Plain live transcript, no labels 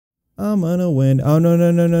I'm gonna win. Oh, no, no,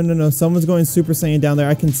 no, no, no, no. Someone's going Super Saiyan down there.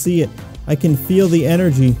 I can see it. I can feel the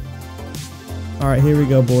energy. All right, here we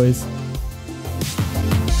go, boys.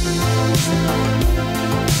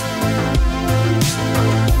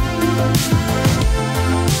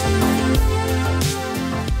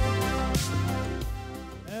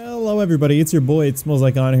 Hello, everybody. It's your boy,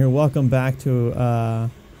 Itsmellslikehonor here. Welcome back to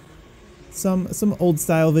some old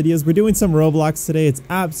style videos. We're doing some Roblox today. It's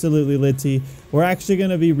absolutely litty. We're actually going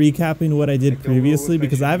to be recapping what I did previously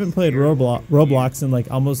because I haven't played Roblox in like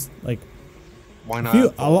almost like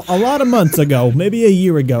a lot of months ago, maybe a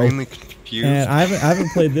year ago. And I haven't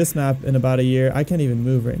played this map in about a year. I can't even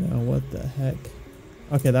move right now. What the heck?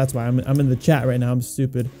 Okay, that's why I'm in the chat right now. I'm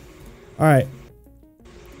stupid. All right.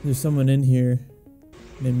 There's someone in here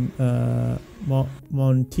named Montijo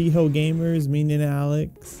Gamers, meaning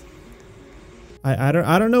Alex. I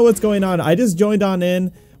don't know what's going on. I just joined on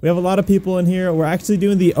in. We have a lot of people in here. We're actually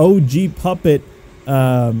doing the OG puppet,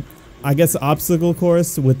 I guess, obstacle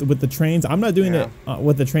course with the trains. I'm not doing it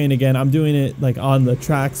with the train again. I'm doing it like on the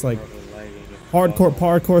tracks, like hardcore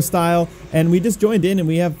parkour style. And we just joined in, and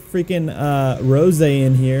we have freaking Rose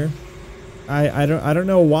in here. I don't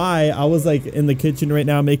know why. I was like in the kitchen right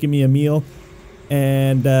now making me a meal,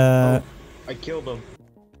 and I killed him.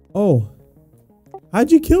 Oh,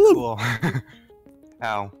 how'd you kill him? Cool.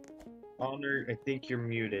 Ow. Honor, I think you're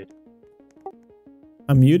muted.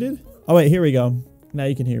 I'm muted? Oh wait, here we go. Now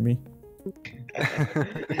you can hear me.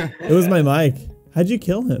 It was my mic. How'd you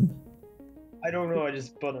kill him? I don't know, I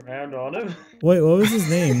just spun around on him. Wait, what was his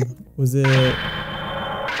name? Was it...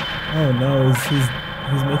 Oh no,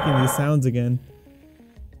 he's making these sounds again.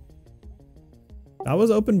 That was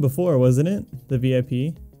open before, wasn't it? The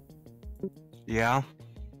VIP? Yeah.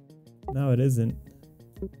 No, it isn't.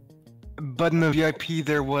 But in the VIP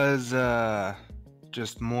there was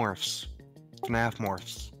just morphs. FNAF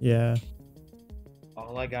morphs. Yeah.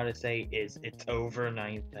 All I gotta say is it's over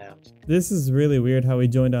 9,000. This is really weird how we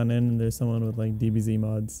joined on in and there's someone with like DBZ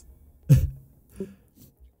mods.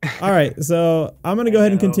 Alright, so I'm gonna go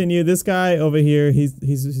ahead and continue. This guy over here,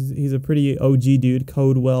 he's a pretty OG dude,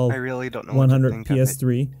 Codewell. I really don't know 100 what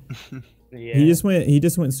PS3. Yeah. He just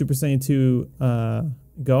went Super Saiyan 2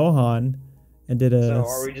 Gohan and did a... So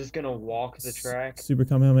are we just gonna walk the track? Super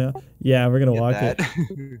Kamehameha. Yeah, we're gonna walk it.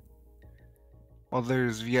 Well,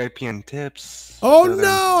 there's VIP and tips. Oh so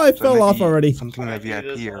no! I fell off already. Something like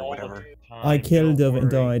VIP or whatever. I killed him and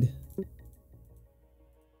died.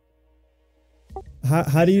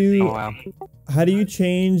 How do you... Oh, wow. How do you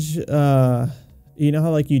change... you know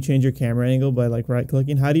how like you change your camera angle by like right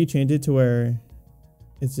clicking? How do you change it to where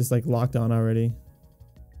it's just like locked on already?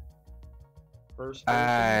 First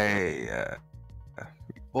person?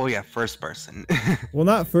 Well, yeah, first person. Well,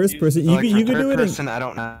 not first person. You could do it in... I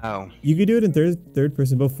don't know. You could do it in third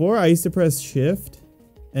person. Before, I used to press shift,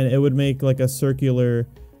 and it would make like a circular,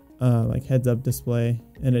 like heads up display,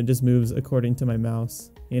 and it just moves according to my mouse.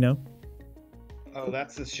 You know? Oh,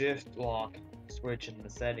 that's the shift lock switch in the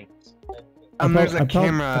settings. There's a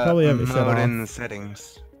camera mode in in the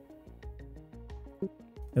settings.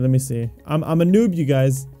 Hey, let me see. I'm a noob, you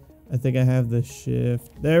guys. I think I have the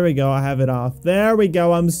shift. There we go. I have it off. There we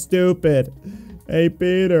go. I'm stupid. Hey,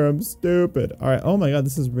 Peter, I'm stupid. All right. Oh my God,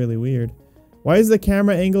 this is really weird. Why is the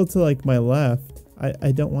camera angled to like my left?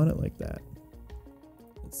 I don't want it like that.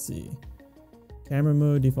 Let's see. Camera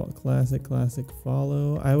mode, default classic,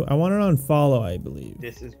 follow. I want it on follow, I believe.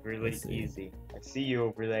 This is really easy. I see you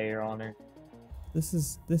over there, Honor. This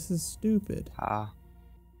is stupid. Ah.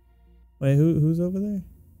 Wait, who's over there?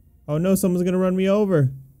 Oh no, someone's gonna run me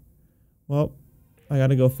over. Well, I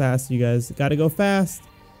gotta go fast, you guys. Gotta go fast.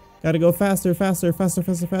 Gotta go faster.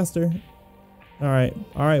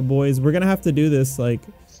 Alright, boys. We're gonna have to do this, like,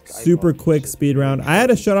 super quick speed round. I had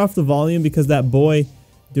to shut off the volume because that boy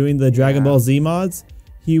doing the Dragon Ball Z mods,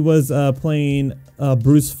 he was playing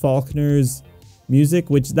Bruce Faulkner's music,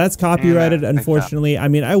 which that's copyrighted, unfortunately. I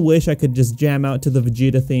mean, I wish I could just jam out to the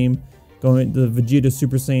Vegeta theme, going to the Vegeta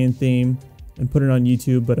Super Saiyan theme, and put it on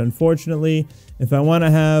YouTube. But unfortunately, if I want to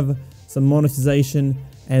have some monetization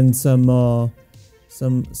and some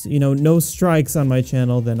you know, no strikes on my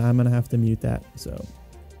channel, then I'm gonna have to mute that. So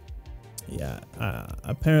yeah,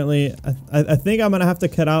 apparently I think I'm gonna have to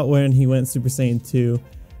cut out when he went Super Saiyan 2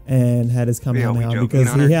 and had his Kamehameha,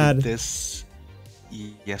 because he had this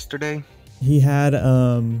yesterday. He had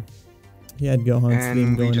Gohan's theme going on.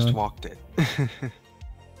 And we just walked it.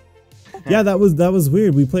 Yeah, that was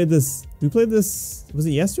weird. We played this. Was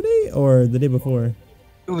it yesterday or the day before?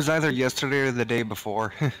 It was either yesterday or the day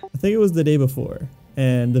before. I think it was the day before.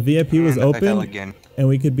 And the VIP was open, again. And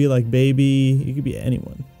we could be like baby. You could be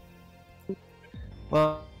anyone.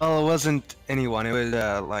 Well, Well, it wasn't anyone. It was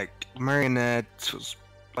like marionettes. It was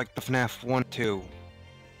like the FNAF 1, 2.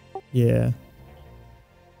 Yeah.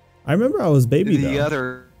 I remember I was baby The though.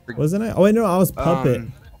 other Wasn't I? Oh wait, no, I was puppet.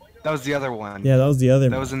 that was the other one. Yeah, that was the other.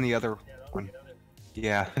 That was in the other one.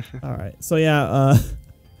 Yeah. All right. So yeah,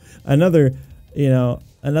 another,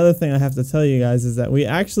 another thing I have to tell you guys is that we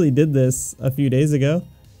actually did this a few days ago,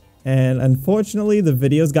 and unfortunately the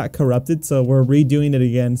videos got corrupted, so we're redoing it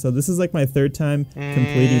again. So this is like my third time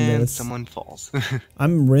completing And this. someone falls.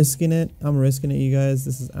 I'm risking it. I'm risking it, you guys.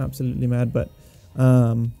 This is absolutely mad, but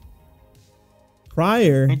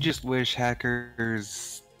prior. I just wish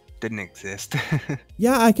hackers didn't exist.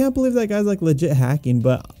 Yeah, I can't believe that guy's like legit hacking,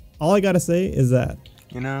 but all I gotta say is that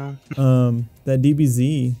You know, that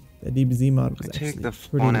DBZ mod was take actually the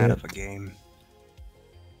pretty fun out lit. of a game.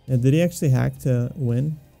 Yeah, did he actually hack to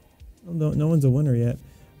win? Oh, no one's a winner yet.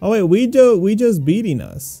 Oh wait, we just beating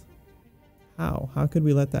us. How could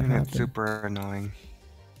we let that That's happen? super annoying.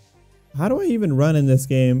 How do I even run in this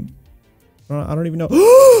game? I don't even know.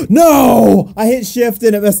 No! I hit shift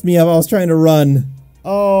and it messed me up. I was trying to run.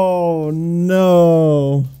 Oh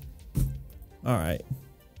no. Alright.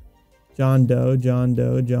 John Doe.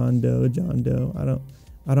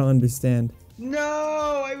 I don't understand.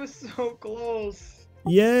 No, I was so close.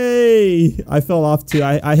 Yay! I fell off too.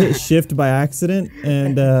 I hit shift by accident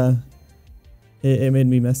and it made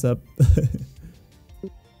me mess up.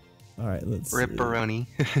 Alright, let's Ripperoni.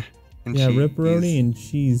 and yeah, cheese. ripperoni and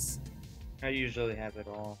cheese. I usually have it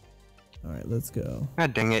all. Alright, let's go.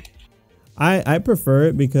 God dang it. I prefer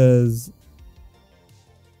it because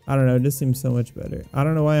I don't know, it just seems so much better. I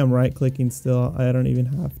don't know why I'm right clicking still. I don't even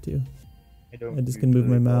have to. I just can move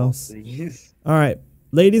my mouse. Alright,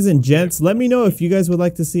 ladies and gents, let me know if you guys would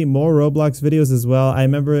like to see more Roblox videos as well. I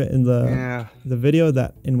remember in the video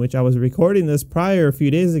that in which I was recording this prior a few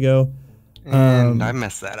days ago. And I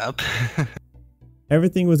messed that up.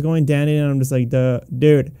 Everything was going dandy and I'm just like,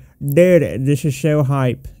 dude, this is so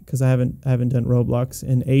hype. Because I haven't done Roblox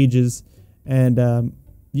in ages. And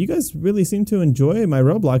you guys really seem to enjoy my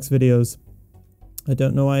Roblox videos. I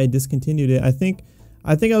don't know why I discontinued it. I think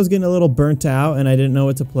I was getting a little burnt out and I didn't know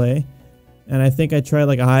what to play. And I think I tried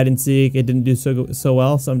like a hide and seek. It didn't do so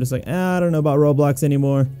well. So I'm just like, I don't know about Roblox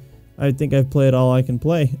anymore. I think I've played all I can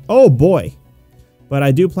play. Oh boy. But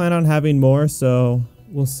I do plan on having more. So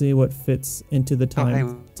we'll see what fits into the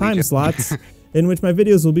time slots in which my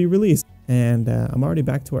videos will be released. And I'm already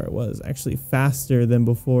back to where I was. Actually faster than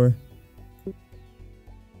before.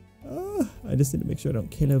 I just need to make sure I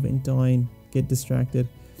don't kill over and die and get distracted.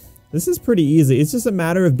 This is pretty easy. It's just a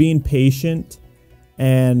matter of being patient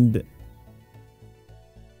and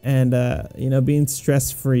being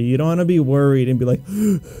stress-free. You don't want to be worried and be like,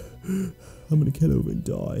 I'm gonna kill over and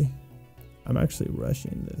die. I'm actually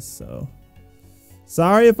rushing this, so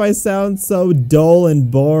sorry if I sound so dull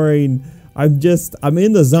and boring. I'm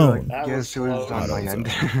in the zone. Guess who was on my end?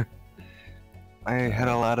 I had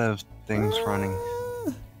a lot of things running.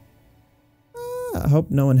 I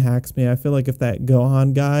hope no one hacks me. I feel like if that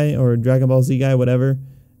Gohan guy or Dragon Ball Z guy, whatever,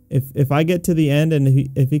 if I get to the end and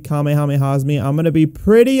if he Kamehamehas me, I'm gonna be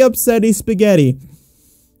pretty upsetty spaghetti.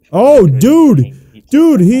 Oh, dude,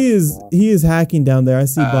 he is hacking down there. I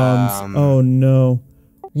see bombs. Oh no,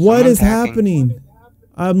 what is happening?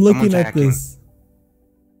 I'm looking at this.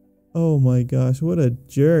 Oh my gosh, what a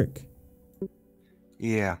jerk.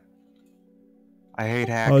 Yeah. I hate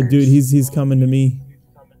hackers. Oh dude, he's coming to me.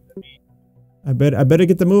 I better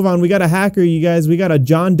get the move on. We got a hacker, you guys. We got a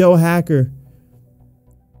John Doe hacker.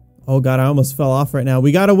 Oh god, I almost fell off right now.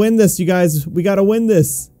 We gotta win this, you guys. We gotta win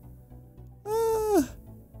this. Ah.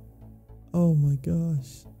 Oh my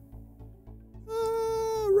gosh.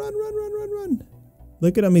 Ah, run.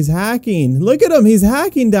 Look at him, he's hacking. Look at him, he's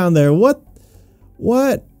hacking down there. What?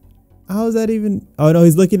 How is that even? Oh no,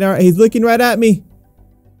 he's looking right at me.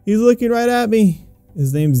 He's looking right at me.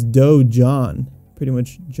 His name's Doe John. Pretty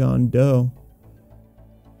much John Doe.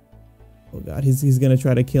 Oh god, he's gonna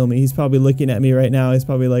try to kill me. He's probably looking at me right now. He's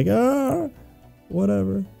probably like,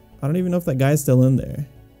 whatever. I don't even know if that guy's still in there.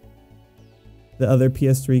 The other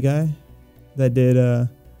PS3 guy that did the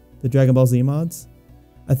Dragon Ball Z mods.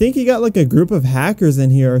 I think he got like a group of hackers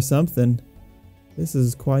in here or something. This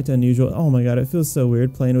is quite unusual. Oh my god, it feels so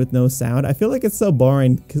weird playing with no sound. I feel like it's so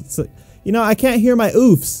boring. Cause I can't hear my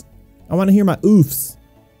oofs. I want to hear my oofs.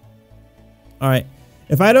 Alright,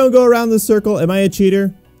 if I don't go around the circle, am I a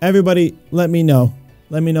cheater? Everybody, let me know.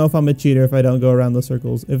 Let me know if I'm a cheater if I don't go around the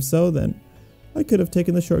circles. If so, then I could have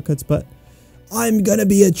taken the shortcuts, but I'm gonna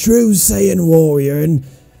be a true Saiyan warrior and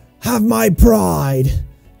have my pride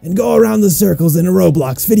and go around the circles in a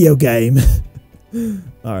Roblox video game.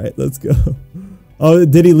 Alright, let's go. Oh,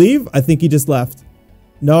 did he leave? I think he just left.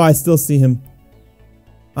 No, I still see him.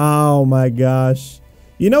 Oh my gosh.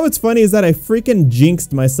 You know what's funny is that I freaking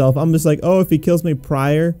jinxed myself. I'm just like, oh, if he kills me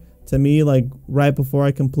prior to me, like right before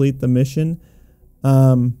I complete the mission,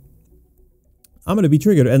 I'm gonna be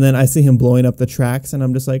triggered. And then I see him blowing up the tracks, and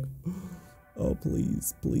I'm just like, oh,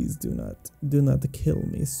 please, please do not kill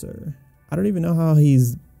me, sir. I don't even know how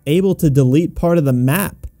he's able to delete part of the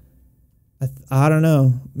map. I don't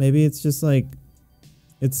know. Maybe it's just like,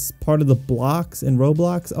 it's part of the blocks in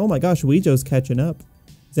Roblox. Oh my gosh, Ouijo's catching up.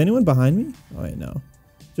 Is anyone behind me? Oh wait, no.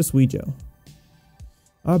 Just Ouijo.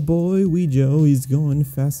 Our boy Ouijo, he's going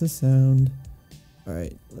fast as sound.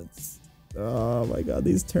 Alright, let's... Oh my god,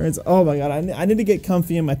 these turns. Oh my god, I need to get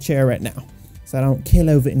comfy in my chair right now, so I don't kill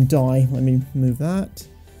over and die. Let me move that.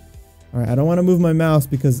 Alright, I don't want to move my mouse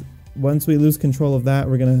because once we lose control of that,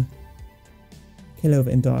 we're gonna kill over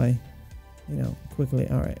and die, you know, quickly.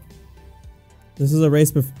 Alright. This is a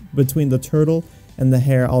race between the turtle and the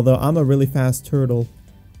hare, although I'm a really fast turtle.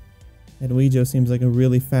 And Ouijo seems like a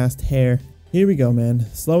really fast hare. Here we go, man.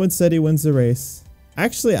 Slow and steady wins the race.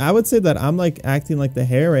 Actually, I would say that I'm like acting like the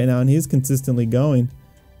hare right now, and he's consistently going.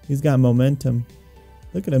 He's got momentum.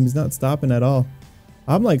 Look at him. He's not stopping at all.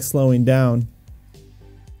 I'm like slowing down.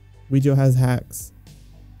 Ouijo has hacks.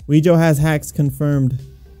 Ouijo has hacks confirmed.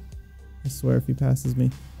 I swear if he passes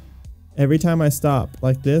me. Every time I stop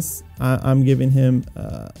like this, I'm giving him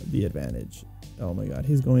the advantage. Oh my god,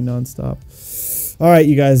 he's going non-stop. All right,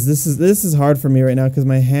 you guys, this is hard for me right now because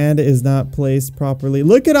my hand is not placed properly.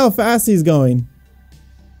 Look at how fast he's going.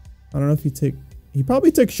 I don't know if he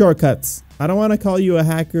probably took shortcuts. I don't want to call you a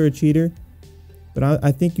hacker or a cheater, but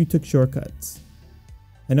I think you took shortcuts.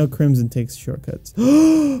 I know Crimson takes shortcuts.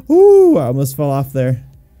 Ooh, I almost fell off there.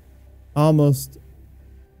 Almost.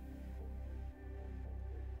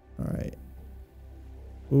 All right.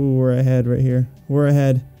 Ooh, we're ahead right here. We're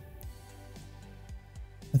ahead.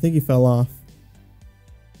 I think he fell off.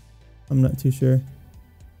 I'm not too sure.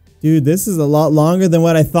 Dude, this is a lot longer than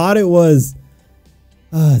what I thought it was.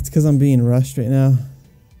 It's because I'm being rushed right now.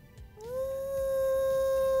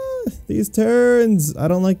 These turns. I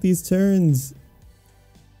don't like these turns.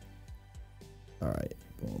 Alright.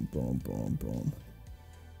 Boom, boom, boom, boom.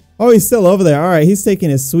 Oh, he's still over there. Alright, he's taking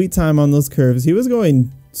his sweet time on those curves. He was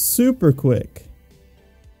going super quick.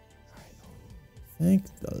 Thank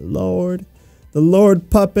the Lord. The Lord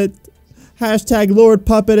Puppet. Hashtag Lord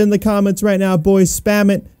Puppet in the comments right now, boys.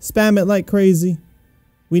 Spam it. Spam it like crazy.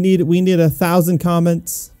 We need 1,000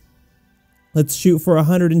 comments. Let's shoot for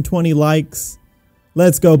 120 likes.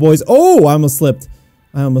 Let's go, boys. Oh, I almost slipped.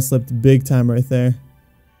 I almost slipped big time right there.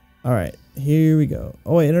 All right, here we go.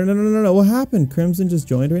 Oh wait, no. What happened? Crimson just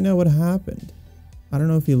joined right now. What happened? I don't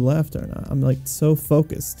know if he left or not. I'm like so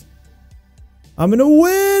focused. I'm gonna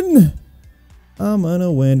win. I'm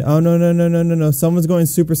gonna win. Oh no. Someone's going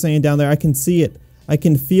Super Saiyan down there. I can see it. I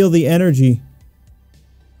can feel the energy.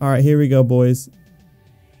 All right, here we go, boys.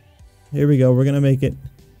 Here we go. We're gonna make it.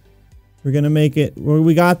 We're gonna make it.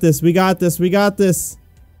 We got this. We got this. We got this.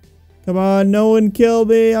 Come on, no one kill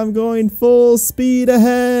me. I'm going full speed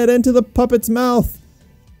ahead into the puppet's mouth.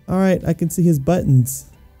 All right, I can see his buttons.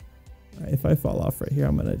 All right, if I fall off right here,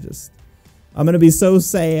 I'm gonna be so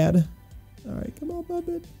sad. All right, come on,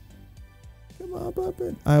 puppet. Come on,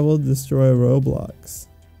 puppet. I will destroy Roblox.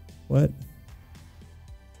 What?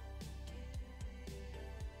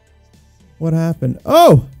 What happened?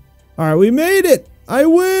 Oh! All right, we made it. I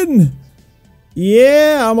win.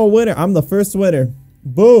 Yeah, I'm a winner. I'm the first winner.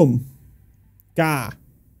 Boom. Gah.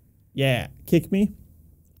 Yeah. Kick me.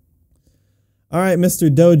 All right, Mr.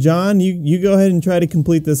 Dojon, you go ahead and try to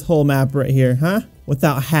complete this whole map right here, huh?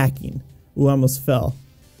 Without hacking. Ooh, I almost fell.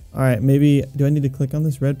 All right, maybe, do I need to click on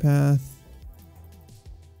this red path?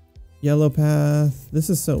 Yellow path. This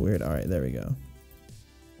is so weird. All right, there we go.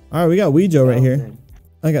 All right, we got Ouijo right here.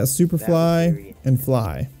 I got super fly and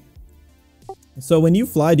fly. So when you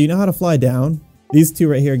fly, do you know how to fly down? These two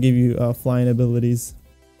right here give you flying abilities.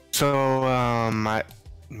 So,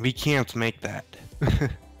 we can't make that.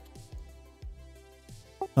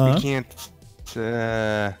 We can't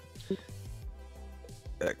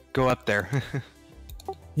go up there.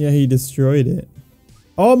 Yeah, he destroyed it.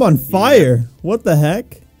 Oh, I'm on fire. Yeah. What the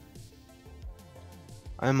heck?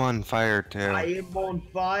 I'm on fire too. I am on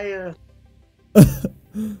fire.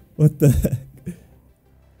 What the heck?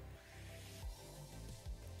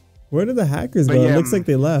 Where did the hackers go? It looks like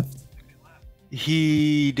they left.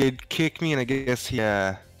 He did kick me, and I guess he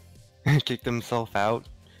kicked himself out.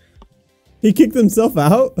 He kicked himself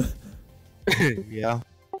out? Yeah.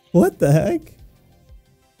 What the heck?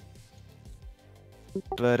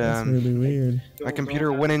 But That's really weird. my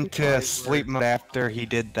computer went into sleep mode after he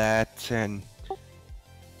did that, and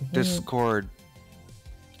Discord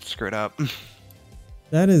screwed up.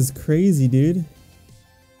 That is crazy, dude.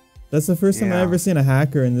 That's the first time I Yeah. ever seen a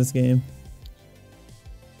hacker in this game.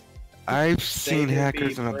 I've seen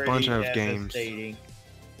hackers in a bunch of games.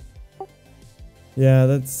 Yeah,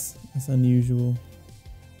 that's unusual.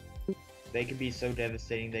 They can be so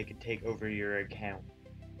devastating they can take over your account.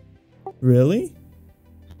 Really?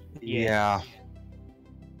 Yeah.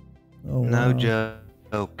 Oh, No wow.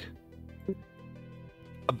 joke.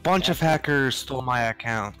 A bunch of hackers stole my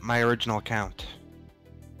account, my original account.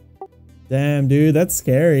 Damn, dude, that's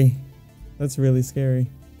scary. That's really scary.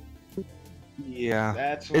 Yeah.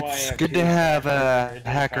 That's why It's I good to choose have hacker a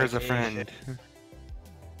hacker as a friend.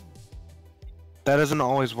 That doesn't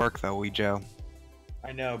always work though, Joe.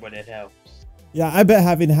 I know, but it helps. Yeah, I bet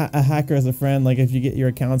having a hacker as a friend, like if you get your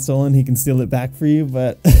account stolen, he can steal it back for you,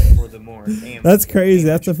 but For the more damage. that's crazy.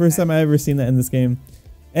 That's the first time I ever seen that in this game.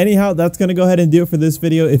 Anyhow, that's going to go ahead and do it for this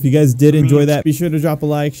video. If you guys did enjoy that, be sure to drop a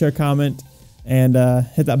like, share, comment, and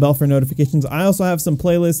hit that bell for notifications. I also have some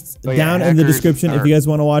playlists down in the description if you guys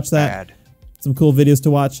want to watch that. Bad. Some cool videos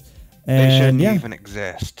to watch. And They shouldn't yeah, even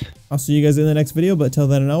exist. I'll see you guys in the next video, but till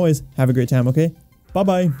then and always, have a great time, okay?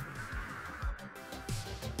 Bye-bye.